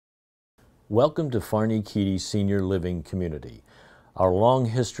Welcome to Farney-Keady Senior Living Community. Our long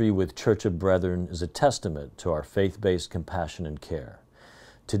history with Church of Brethren is a testament to our faith-based compassion and care.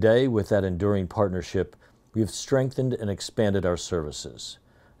 Today, with that enduring partnership, we have strengthened and expanded our services.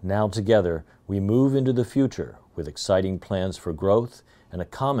 Now together, we move into the future with exciting plans for growth and a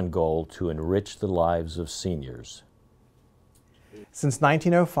common goal to enrich the lives of seniors. Since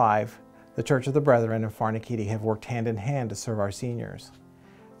 1905, the Church of the Brethren and Farney-Keady have worked hand in hand to serve our seniors.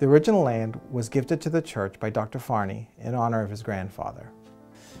 The original land was gifted to the church by Dr. Farney in honor of his grandfather.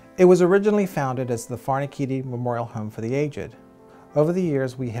 It was originally founded as the Farney-Keady Memorial Home for the Aged. Over the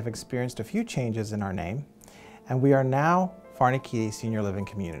years, we have experienced a few changes in our name, and we are now Farney-Keady Senior Living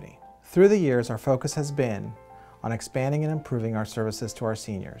Community. Through the years, our focus has been on expanding and improving our services to our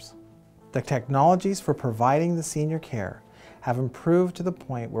seniors. The technologies for providing the senior care have improved to the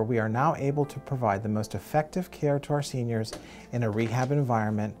point where we are now able to provide the most effective care to our seniors in a rehab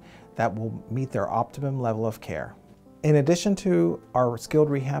environment that will meet their optimum level of care. In addition to our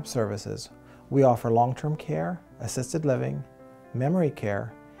skilled rehab services, we offer long-term care, assisted living, memory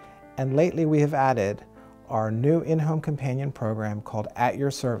care, and lately we have added our new in-home companion program called At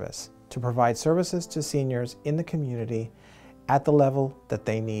Your Service to provide services to seniors in the community at the level that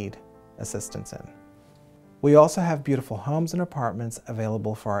they need assistance in. We also have beautiful homes and apartments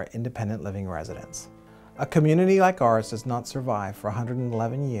available for our independent living residents. A community like ours does not survive for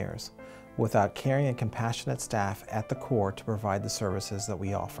 111 years without caring and compassionate staff at the core to provide the services that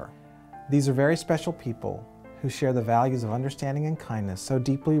we offer. These are very special people who share the values of understanding and kindness so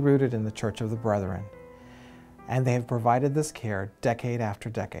deeply rooted in the Church of the Brethren, and they have provided this care decade after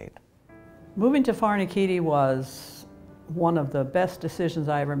decade. Moving to Farney-Keady was one of the best decisions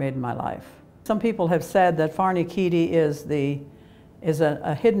I ever made in my life. Some people have said that Farney-Keady is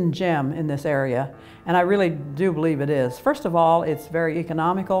a hidden gem in this area, and I really do believe it is. First of all, it's very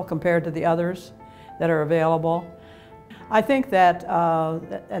economical compared to the others that are available. I think that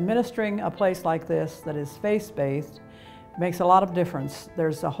administering a place like this that is faith-based makes a lot of difference.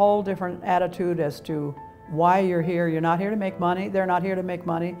 There's a whole different attitude as to why you're here. You're not here to make money. They're not here to make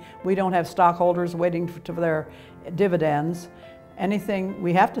money. We don't have stockholders waiting for their dividends.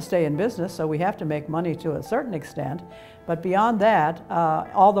 We have to stay in business, so we have to make money to a certain extent. But beyond that,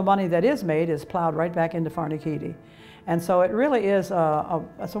 all the money that is made is plowed right back into Farney-Keady. And so it really is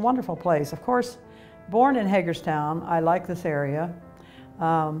it's a wonderful place. Of course, born in Hagerstown, I like this area.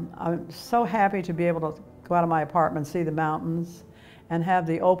 I'm so happy to be able to go out of my apartment, see the mountains, and have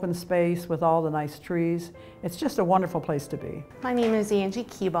the open space with all the nice trees. It's just a wonderful place to be. My name is Angie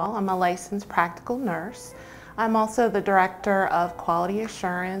Keeball. I'm a licensed practical nurse. I'm also the Director of Quality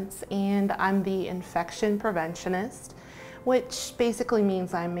Assurance, and I'm the infection preventionist, which basically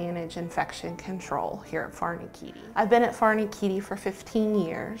means I manage infection control here at Farney-Keady. I've been at Farney-Keady for 15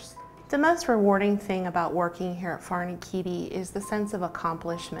 years. The most rewarding thing about working here at Farney-Keady is the sense of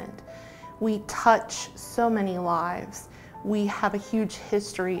accomplishment. We touch so many lives. We have a huge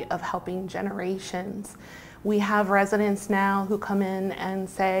history of helping generations. We have residents now who come in and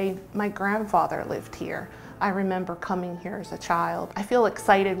say, my grandfather lived here. I remember coming here as a child. I feel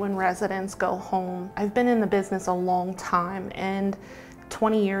excited when residents go home. I've been in the business a long time, and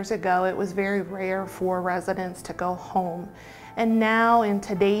 20 years ago it was very rare for residents to go home. And now in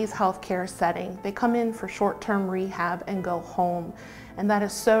today's healthcare setting, they come in for short-term rehab and go home. And that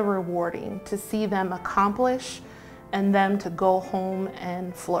is so rewarding to see them accomplish and them to go home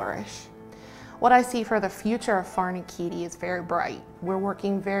and flourish. What I see for the future of Farney-Keady is very bright. We're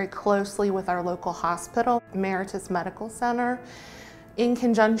working very closely with our local hospital, Emeritus Medical Center, in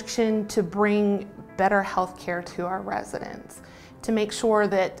conjunction to bring better health care to our residents, to make sure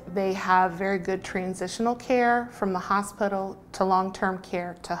that they have very good transitional care from the hospital to long-term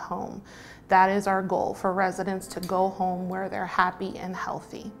care to home. That is our goal, for residents to go home where they're happy and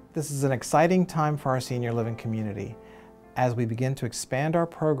healthy. This is an exciting time for our senior living community as we begin to expand our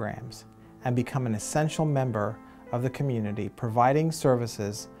programs and become an essential member of the community, providing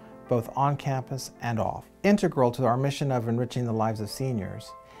services both on campus and off. Integral to our mission of enriching the lives of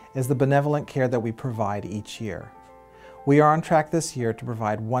seniors is the benevolent care that we provide each year. We are on track this year to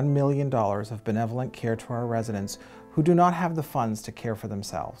provide $1 million of benevolent care to our residents who do not have the funds to care for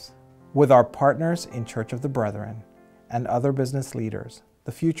themselves. With our partners in Church of the Brethren and other business leaders,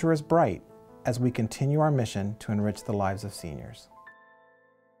 the future is bright as we continue our mission to enrich the lives of seniors.